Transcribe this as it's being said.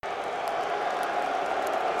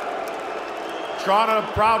Toronto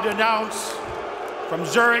proud to announce from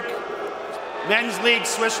Zurich, Men's League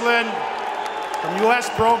Switzerland, from U.S.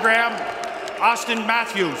 program, Austin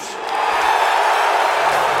Matthews.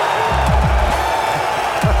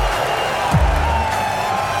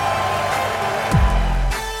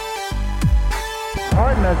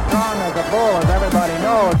 Horton as strong as a bull, as everybody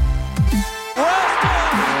knows.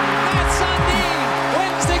 Matt Sundin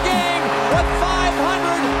wins the game with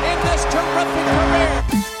 500 in this terrific career.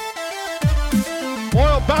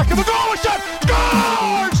 Boyle back in the goal shot,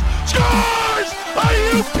 scores! Scores! Are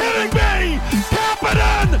you kidding me?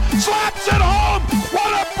 Kapanen slaps it home.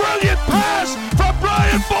 What a brilliant pass from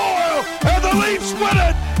Brian Boyle, and the Leafs win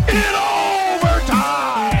it in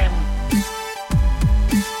overtime.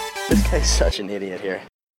 This guy's such an idiot here.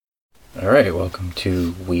 Alright, welcome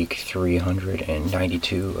to week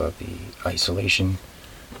 392 of the isolation.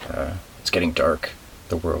 It's getting dark.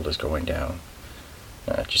 The world is going down.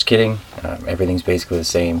 Just kidding. Everything's basically the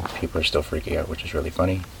same. People are still freaking out, which is really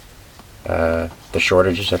funny. The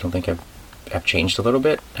shortages, I don't think, have changed a little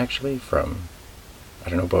bit, actually, from, I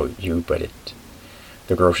don't know about you, but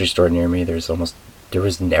the grocery store near me, there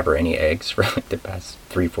was never any eggs for like the past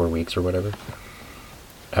 3-4 weeks or whatever.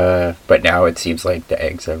 But now it seems like the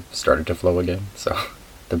eggs have started to flow again, so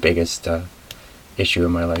the biggest issue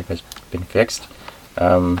in my life has been fixed.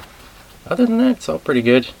 Other than that, it's all pretty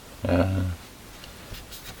good.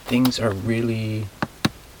 Things are really...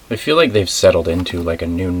 I feel like they've settled into like a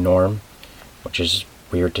new norm, which is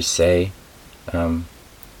weird to say.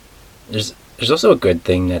 There's also a good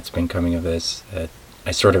thing that's been coming of this that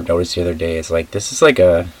I sort of noticed the other day. Is like, this is like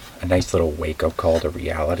a nice little wake-up call to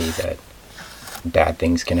reality that bad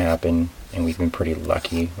things can happen, and we've been pretty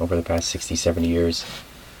lucky over the past 60-70 years.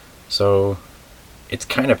 So it's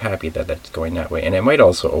kind of happy that that's going that way, and it might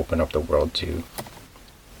also open up the world to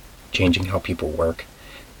changing how people work.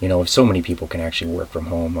 You know, if so many people can actually work from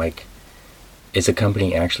home, like, is a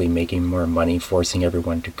company actually making more money forcing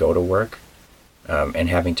everyone to go to work, and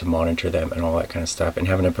having to monitor them and all that kind of stuff, and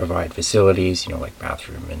having to provide facilities, you know, like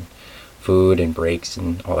bathroom and food and breaks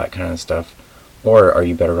and all that kind of stuff? Or are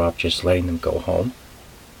you better off just letting them go home,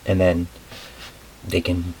 and then they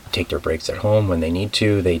can take their breaks at home when they need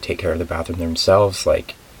to, they take care of the bathroom themselves?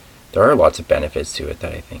 Like, there are lots of benefits to it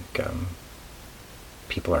that I think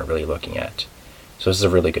people aren't really looking at. So this is a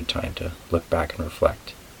really good time to look back and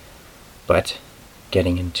reflect. But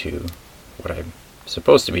getting into what I'm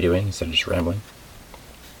supposed to be doing instead of just rambling.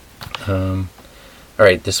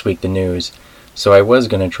 Alright, this week the news. So I was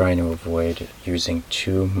going to try to avoid using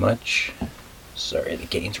too much... Sorry, the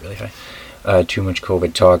gain's really high. Too much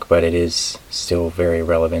COVID talk, but it is still very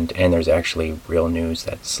relevant, and there's actually real news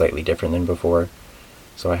that's slightly different than before.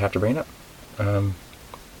 So I have to bring it up.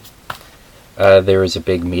 There was a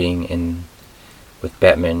big meeting with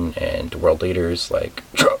Bettman and world leaders like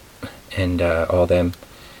Trump and all them,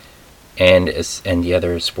 and the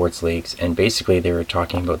other sports leagues, and basically they were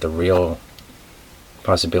talking about the real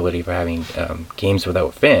possibility of having games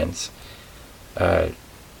without fans. I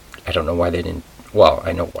don't know why they didn't. Well,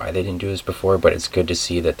 I know why they didn't do this before, but it's good to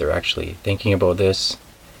see that they're actually thinking about this.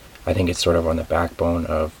 I think it's sort of on the backbone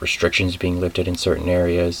of restrictions being lifted in certain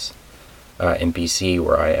areas. In BC,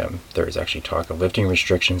 where I am, there's actually talk of lifting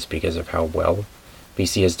restrictions because of how well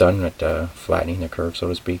BC has done at flattening the curve, so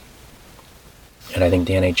to speak. And I think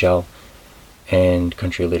the NHL and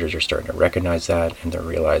country leaders are starting to recognize that, and they're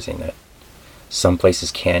realizing that some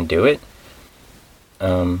places can do it.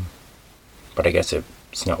 But I guess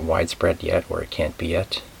it's not widespread yet, or it can't be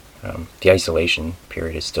yet. The isolation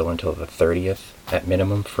period is still until the 30th at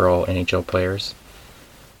minimum for all NHL players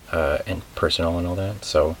and personnel and all that,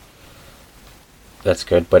 so that's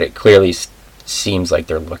good. But it clearly seems like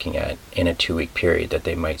they're looking at, in a 2-week period, that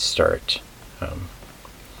they might start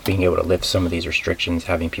being able to lift some of these restrictions,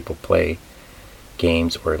 having people play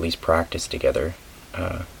games or at least practice together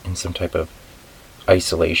in some type of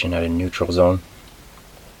isolation at a neutral zone.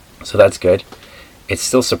 So that's good. It's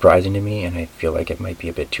still surprising to me, and I feel like it might be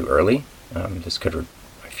a bit too early. I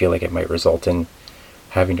feel like it might result in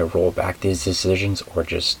having to roll back these decisions, or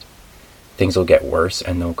just things will get worse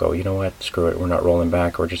and they'll go, you know what, screw it, we're not rolling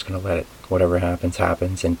back, we're just going to let it, whatever happens,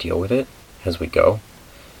 and deal with it as we go,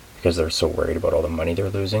 because they're so worried about all the money they're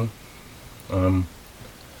losing. But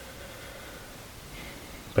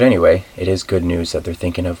anyway, it is good news that they're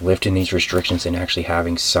thinking of lifting these restrictions and actually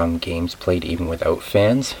having some games played even without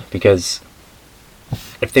fans, because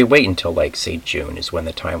if they wait until, like, say June is when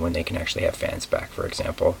the time when they can actually have fans back, for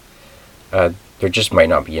example, there just might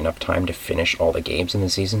not be enough time to finish all the games in the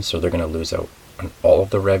season, so they're going to lose out on all of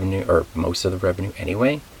the revenue, or most of the revenue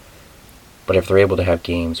anyway. But if they're able to have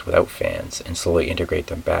games without fans and slowly integrate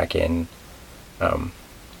them back in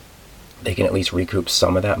they can at least recoup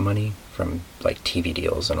some of that money from like TV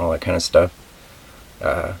deals and all that kind of stuff.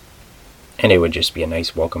 And it would just be a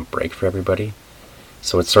nice welcome break for everybody.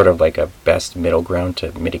 So it's sort of like a best middle ground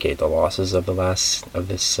to mitigate the losses of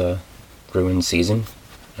this ruined season.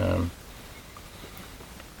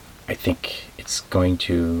 I think it's going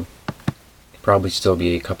to probably still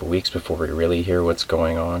be a couple weeks before we really hear what's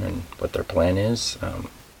going on and what their plan is.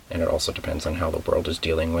 And it also depends on how the world is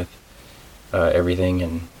dealing with everything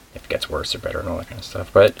and if it gets worse or better and all that kind of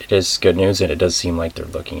stuff. But it is good news, and it does seem like they're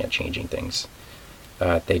looking at changing things.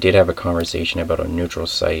 They did have a conversation about a neutral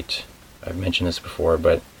site. I've mentioned this before,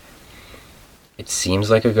 but it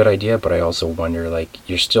seems like a good idea, but I also wonder, like,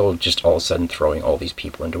 you're still just all of a sudden throwing all these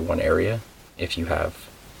people into one area if you have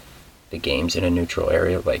the games in a neutral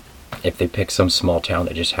area. Like, if they pick some small town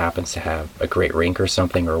that just happens to have a great rink or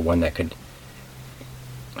something, or one that could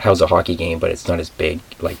house a hockey game, but it's not as big,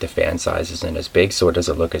 like the fan size isn't as big, so it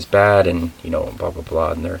doesn't look as bad, and, you know, blah, blah,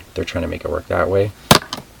 blah, and they're trying to make it work that way.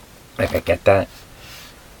 Like, I get that.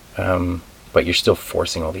 But you're still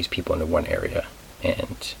forcing all these people into one area,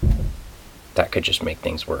 and that could just make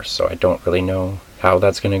things worse. So I don't really know how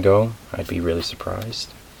that's going to go. I'd be really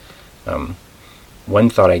surprised. One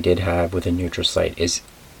thought I did have with a neutral site is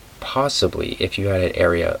possibly if you had an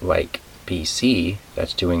area like BC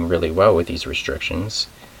that's doing really well with these restrictions,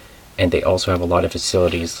 and they also have a lot of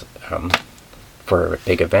facilities for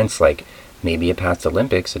big events, like maybe a past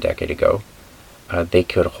Olympics a decade ago, they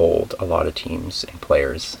could hold a lot of teams and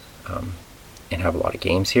players and have a lot of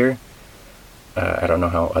games here. I don't know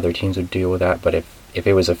how other teams would deal with that, but if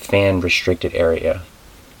it was a fan-restricted area,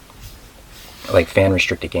 like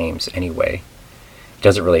fan-restricted games anyway, it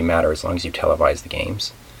doesn't really matter as long as you televise the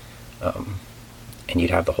games. And you'd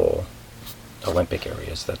have the whole Olympic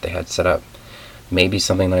areas that they had set up. Maybe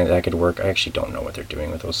something like that could work. I actually don't know what they're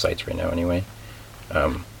doing with those sites right now anyway.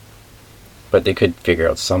 But they could figure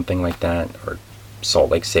out something like that, or Salt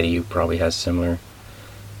Lake City probably has similar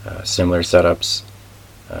setups.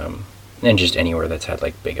 And just anywhere that's had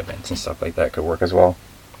like big events and stuff like that could work as well.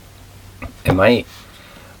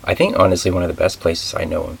 I think honestly one of the best places I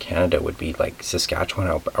know in Canada would be like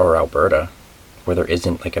Saskatchewan or Alberta, where there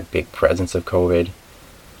isn't like a big presence of COVID,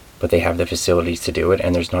 but they have the facilities to do it,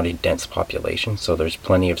 and there's not a dense population, so there's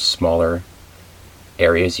plenty of smaller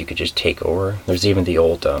areas you could just take over. There's even the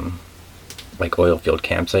old like oil field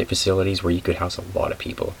campsite facilities where you could house a lot of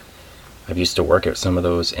people. I've used to work at some of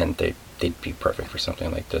those, and they'd be perfect for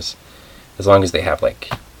something like this. As long as they have, like,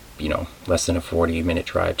 you know, less than a 40-minute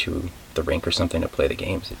drive to the rink or something to play the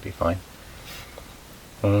games, it'd be fine.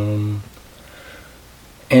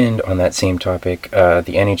 And on that same topic, the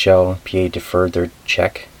NHLPA deferred their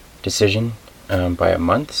check decision by a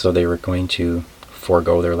month, so they were going to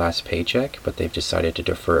forego their last paycheck, but they've decided to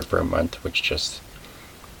defer it for a month, which just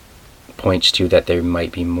points to that there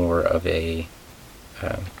might be more of a...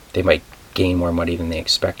 they might gain more money than they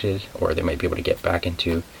expected, or they might be able to get back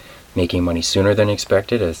into making money sooner than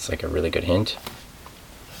expected. It's like a really good hint.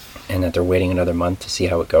 And that they're waiting another month to see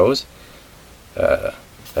how it goes.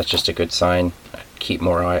 That's just a good sign. Keep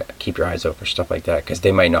your eyes out for stuff like that, because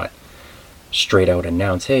they might not straight out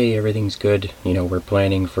announce, hey, everything's good, you know, we're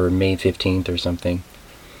planning for May 15th or something.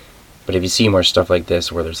 But if you see more stuff like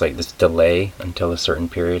this where there's like this delay until a certain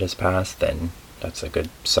period has passed, then that's a good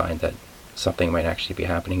sign that something might actually be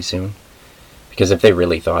happening soon. Because if they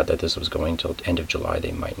really thought that this was going till end of July,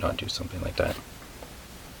 they might not do something like that.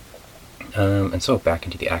 And so back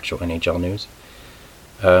into the actual NHL news.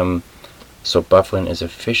 So Byfuglien is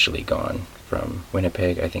officially gone from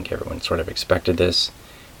Winnipeg. I think everyone sort of expected this.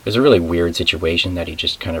 It was a really weird situation that he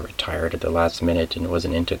just kind of retired at the last minute and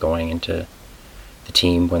wasn't into going into the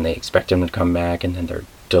team when they expect him to come back, and then they're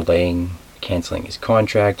delaying canceling his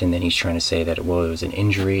contract, and then he's trying to say that, well, it was an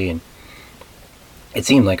injury, and it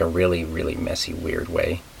seemed like a really, really messy, weird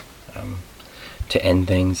way to end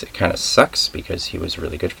things. It kind of sucks because he was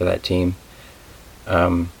really good for that team.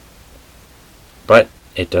 But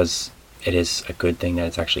it is a good thing that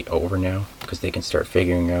it's actually over now, because they can start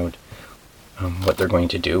figuring out what they're going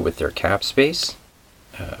to do with their cap space,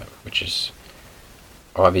 which is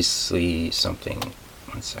obviously something...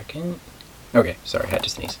 One second. Okay, sorry, I had to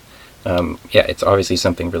sneeze. Yeah, it's obviously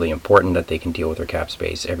something really important that they can deal with their cap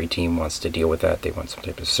space. Every team wants to deal with that. They want some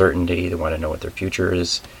type of certainty. They want to know what their future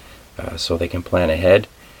is, so they can plan ahead.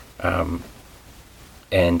 And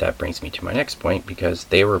that brings me to my next point, because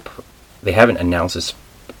they haven't announced this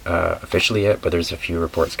officially yet, but there's a few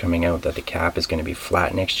reports coming out that the cap is going to be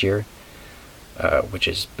flat next year, which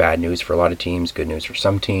is bad news for a lot of teams, good news for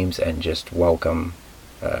some teams, and just welcome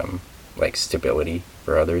like stability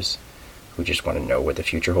for others. who just want to know what the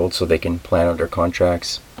future holds so they can plan out their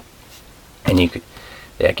contracts. And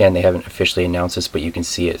again, they haven't officially announced this, but you can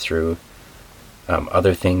see it through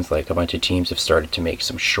other things, like a bunch of teams have started to make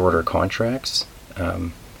some shorter contracts.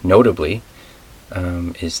 Notably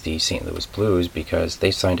is the St. Louis Blues, because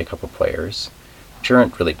they signed a couple players, which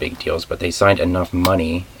aren't really big deals, but they signed enough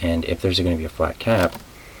money, and if there's going to be a flat cap,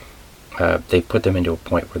 they put them into a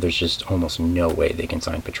point where there's just almost no way they can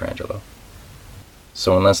sign Pietrangelo.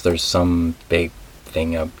 So unless there's some big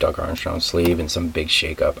thing up Doug Armstrong's sleeve and some big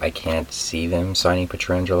shakeup, I can't see them signing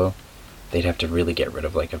Pietrangelo. They'd have to really get rid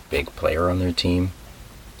of like a big player on their team,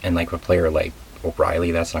 and like a player like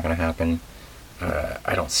O'Reilly, that's not going to happen.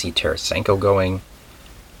 I don't see Tarasenko going.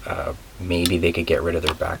 Maybe they could get rid of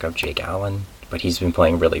their backup Jake Allen, but he's been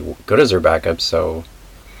playing really good as their backup, so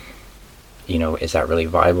is that really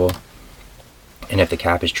viable? And if the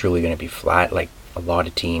cap is truly going to be flat, like a lot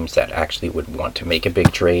of teams that actually would want to make a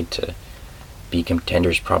big trade to be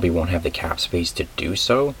contenders probably won't have the cap space to do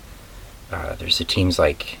so. There's the teams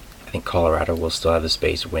like, I think Colorado will still have the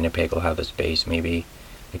space, Winnipeg will have the space, maybe.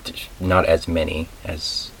 Not as many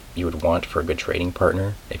as you would want for a good trading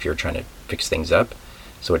partner if you're trying to fix things up.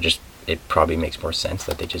 So it probably makes more sense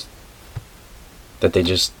that they just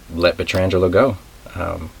let Pietrangelo go,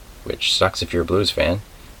 which sucks if you're a Blues fan,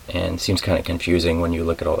 and seems kind of confusing when you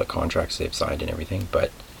look at all the contracts they've signed and everything,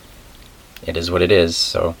 but it is what it is,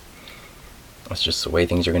 so that's just the way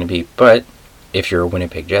things are going to be. But if you're a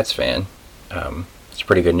Winnipeg Jets fan, it's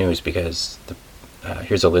pretty good news, because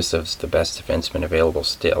here's a list of the best defensemen available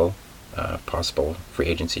still. Possible free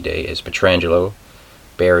agency day is Pietrangelo,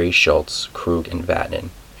 Barrie, Schultz, Krug, and Vatanen.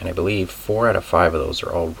 And I believe 4 out of 5 of those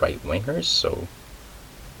are all right wingers, so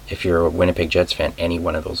if you're a Winnipeg Jets fan, any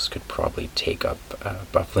one of those could probably take up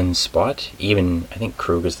Bufflin's spot. Even, I think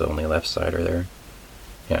Krug is the only left-sider there.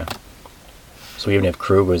 Yeah. So even if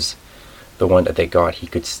Krug was the one that they got, he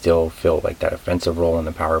could still fill like that offensive role in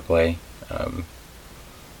the power play,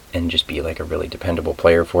 and just be like a really dependable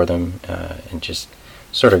player for them, and just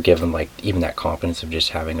sort of give them like even that confidence of just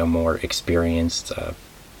having a more experienced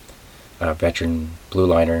veteran blue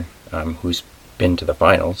liner who's been to the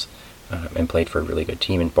finals and played for a really good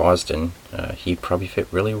team in Boston. He'd probably fit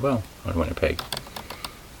really well on Winnipeg.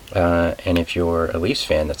 And if you're a Leafs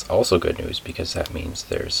fan, that's also good news, because that means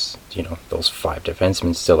there's those 5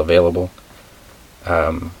 defensemen still available.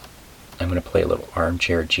 I'm going to play a little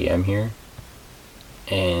armchair GM here,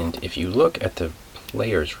 and if you look at the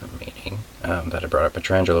players remaining that I brought up,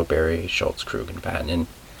 Pietrangelo, Barrie, Schultz, Krug, and Vatanen,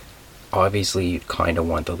 obviously you kind of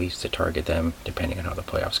want the Leafs to target them depending on how the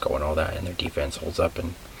playoffs go and all that, and their defense holds up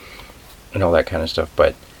and all that kind of stuff.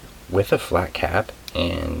 But with a flat cap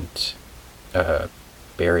and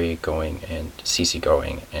Barrie going and Ceci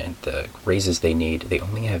going and the raises they need, they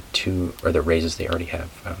only have 2, or the raises they already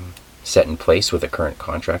have set in place with the current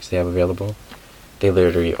contracts they have available. They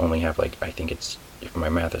literally only have, like, I think it's, if my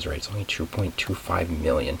math is right, it's only $2.25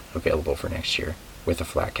 million available for next year with a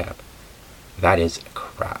flat cap. That is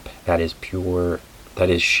crap. That is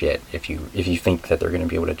shit. If you think that they're going to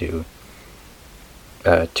be able to do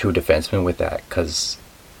 2 defensemen with that, because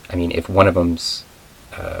I mean, if one of them's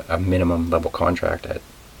a minimum level contract at,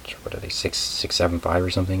 what are they, 6.75 or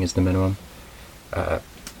something is the minimum,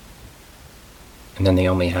 and then they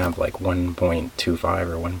only have like 1.25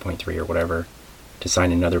 or 1.3 or whatever to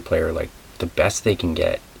sign another player, like the best they can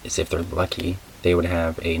get is, if they're lucky, they would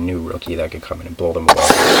have a new rookie that could come in and blow them away.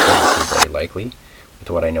 It's very likely with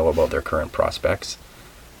what I know about their current prospects.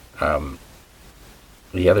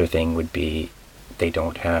 The other thing would be the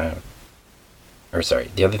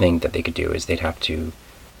other thing that they could do is they'd have to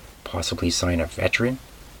possibly sign a veteran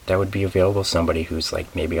that would be available, somebody who's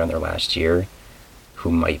like maybe on their last year,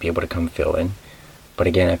 who might be able to come fill in. But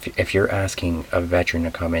again, if you're asking a veteran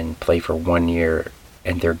to come in, play for 1 year,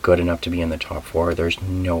 and they're good enough to be in the top 4, there's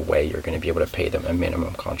no way you're going to be able to pay them a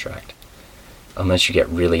minimum contract. Unless you get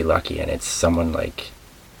really lucky and it's someone like,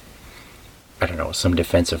 I don't know, some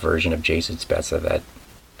defensive version of Jason Spezza that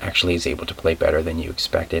actually is able to play better than you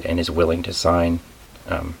expected and is willing to sign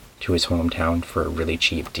to his hometown for a really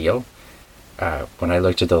cheap deal. When I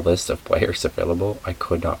looked at the list of players available, I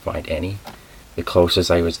could not find any. The closest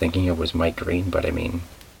I was thinking of was Mike Green, but I mean,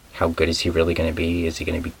 how good is he really going to be? Is he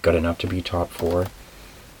going to be good enough to be top 4?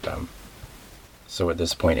 So at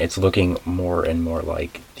this point, it's looking more and more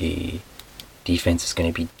like the defense is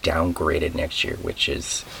going to be downgraded next year, which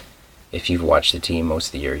is, if you've watched the team most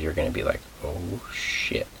of the year, you're going to be like, oh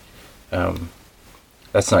shit.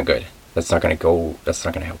 That's not good. That's not going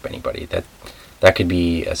to help anybody. That could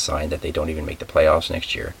be a sign that they don't even make the playoffs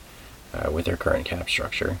next year with their current cap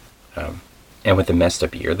structure. And with the messed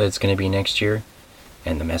up year that's going to be next year,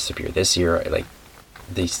 and the mess up year this year, like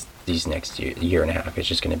these next year and a half, it's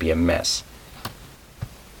just going to be a mess.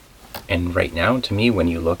 And right now, to me, when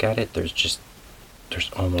you look at it, there's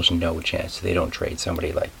almost no chance they don't trade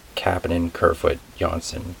somebody like Kapanen, Kerfoot,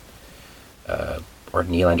 Johnson, or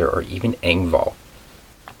Nylander, or even Engvall.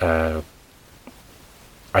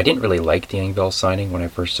 I didn't really like the Engvall signing when I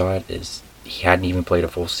first saw it. He hadn't even played a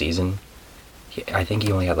full season. I think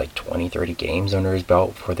he only had like 20-30 games under his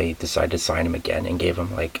belt before they decided to sign him again and gave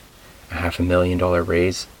him like a $500,000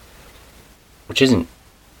 raise, which isn't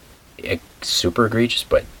super egregious,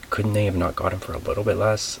 but couldn't they have not got him for a little bit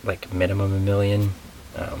less, like minimum $1 million,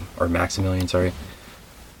 or max $1 million, sorry,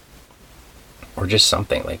 or just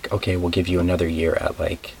something like, okay, we'll give you another year at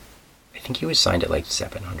like, I think he was signed at like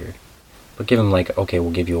 700, but give him like, okay,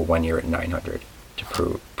 we'll give you a 1 year at 900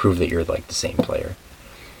 to prove that you're like the same player.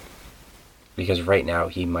 Because right now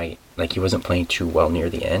he wasn't playing too well near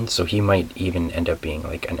the end, so he might even end up being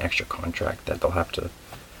like an extra contract that they'll have to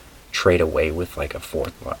trade away with like a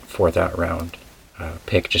fourth out round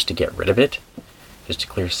pick just to get rid of it, just to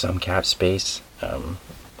clear some cap space.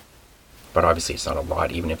 But obviously it's not a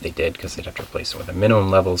lot, even if they did, because they'd have to replace it with a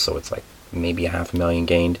minimum level, so it's like maybe $500,000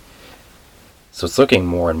 gained. So it's looking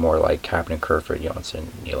more and more like Kapanen, Kerfoot,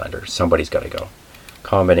 Johnson, Nylander. Somebody's got to go.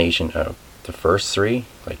 Combination of the first three,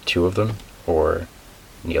 like two of them, or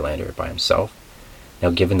Nylander by himself. Now,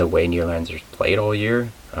 given the way Nylander's played all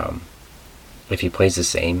year, if he plays the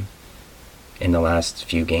same in the last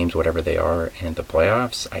few games, whatever they are, in the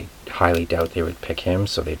playoffs, I highly doubt they would pick him,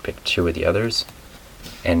 so they'd pick two of the others.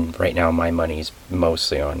 And right now my money's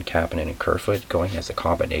mostly on Kapanen and Kerfoot going as a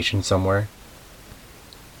combination somewhere.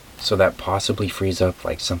 So that possibly frees up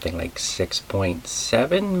like something like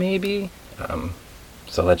 6.7 maybe.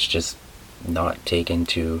 So let's just not take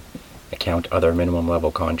into account other minimum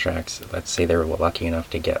level contracts. Let's say they were lucky enough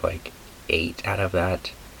to get like 8 out of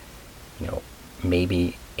that.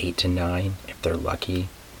 Maybe 8 to 9 if they're lucky.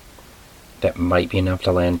 That might be enough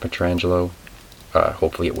to land Pietrangelo.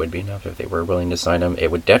 Hopefully it would be enough if they were willing to sign him.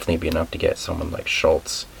 It would definitely be enough to get someone like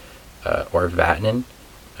Schultz or Vatanen.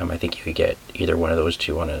 I think you could get either one of those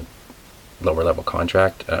two on a lower level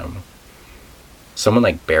contract. Someone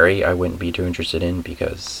like Barrie I wouldn't be too interested in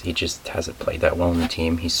because he just hasn't played that well in the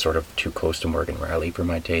team. He's sort of too close to Morgan Rielly for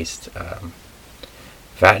my taste.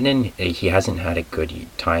 Vatanen, he hasn't had a good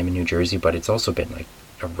time in New Jersey, but it's also been like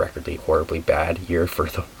a recordly horribly bad year for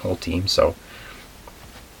the whole team, so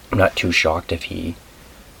I'm not too shocked if he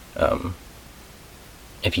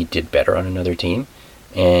did better on another team.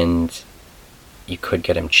 And you could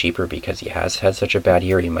get him cheaper because he has had such a bad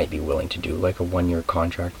year. He might be willing to do like a 1-year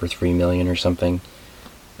contract for $3 million or something.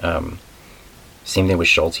 Same thing with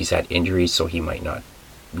Schultz. He's had injuries, so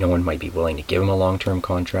no one might be willing to give him a long-term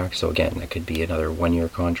contract. So again, that could be another 1-year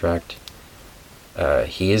contract.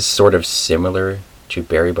 He is sort of similar to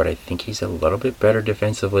Barrie, but I think he's a little bit better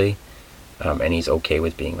defensively. And he's okay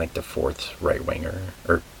with being like the 4th right winger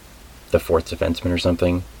or the 4th defenseman or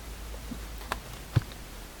something,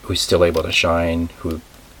 who's still able to shine, who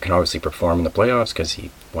can obviously perform in the playoffs because he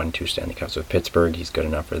won 2 Stanley Cups with Pittsburgh. He's good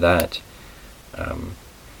enough for that.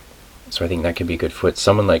 So I think that could be a good fit.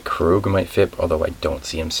 Someone like Krug might fit, although I don't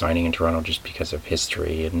see him signing in Toronto just because of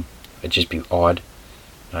history, and it'd just be odd.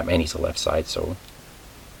 And he's a left side, so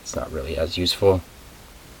it's not really as useful.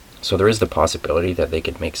 So there is the possibility that they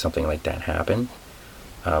could make something like that happen.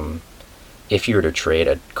 If you were to trade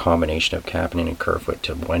a combination of Kapanen and Kerfoot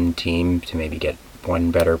to one team to maybe get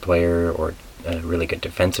one better player or a really good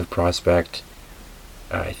defensive prospect,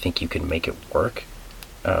 I think you can make it work.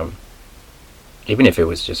 Even if it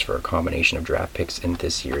was just for a combination of draft picks in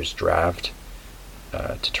this year's draft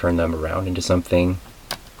to turn them around into something,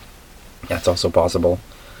 that's also possible.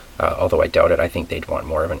 Although I doubt it. I think they'd want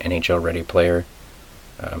more of an NHL-ready player.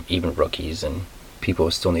 Even rookies and people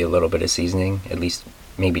who still need a little bit of seasoning, at least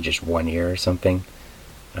maybe just 1 year or something,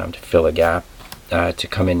 to fill a gap. To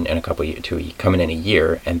come in a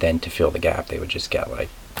year, and then to fill the gap, they would just get like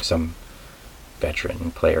some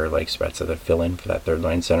veteran player like Spezza to fill in for that third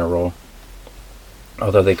line center role.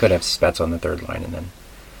 Although they could have Spezza on the third line and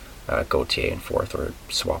then Gauthier in fourth, or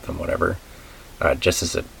swap them, whatever, just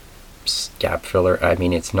as a gap filler. I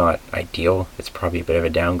mean, it's not ideal. It's probably a bit of a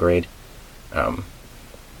downgrade,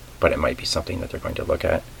 but it might be something that they're going to look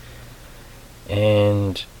at.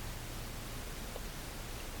 And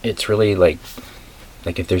it's really like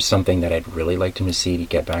if there's something that I'd really like them to see to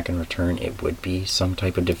get back in return, it would be some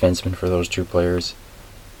type of defenseman for those two players.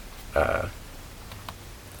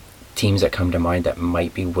 Teams that come to mind that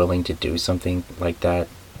might be willing to do something like that,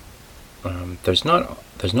 there's not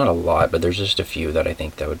a lot, but there's just a few that I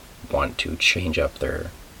think that would want to change up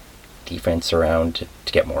their defense around to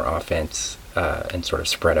get more offense and sort of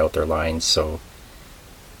spread out their lines. So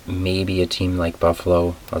maybe a team like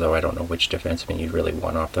Buffalo, although I don't know which defenseman you'd really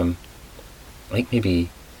want off them. I think maybe,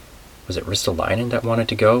 was it Ristolainen that wanted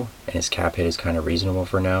to go? And his cap hit is kind of reasonable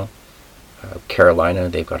for now. Carolina,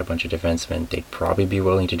 they've got a bunch of defensemen. They'd probably be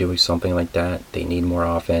willing to do something like that. They need more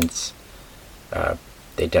offense.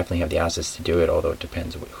 They definitely have the assets to do it, although it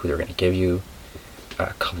depends who they're going to give you.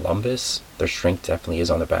 Columbus, their strength definitely is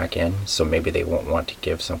on the back end, so maybe they won't want to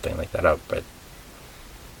give something like that up, but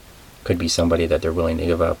could be somebody that they're willing to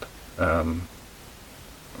give up.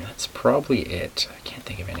 That's probably it. I can't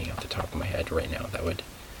think of any off the top of my head right now that would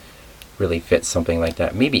really fit something like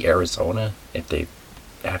that. Maybe Arizona, if they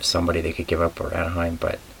have somebody they could give up, or Anaheim,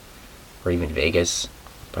 or even Vegas,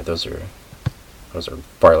 but those are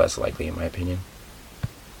far less likely in my opinion.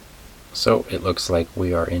 So it looks like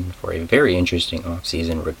we are in for a very interesting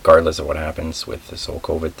off-season, regardless of what happens with this whole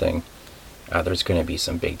COVID thing. There's going to be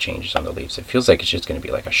some big changes on the Leafs. It feels like it's just going to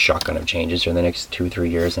be like a shotgun of changes for the next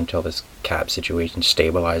 2-3 years until this cap situation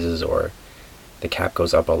stabilizes or the cap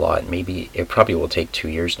goes up a lot. Maybe it probably will take 2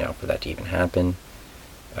 years now for that to even happen.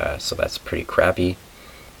 So that's pretty crappy.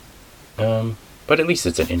 But at least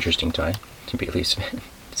it's an interesting time to be a Leafs fan,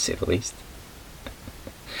 to say the least.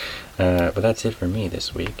 But that's it for me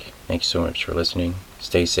this week. Thanks so much for listening.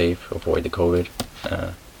 Stay safe. Avoid the COVID.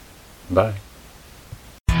 Bye.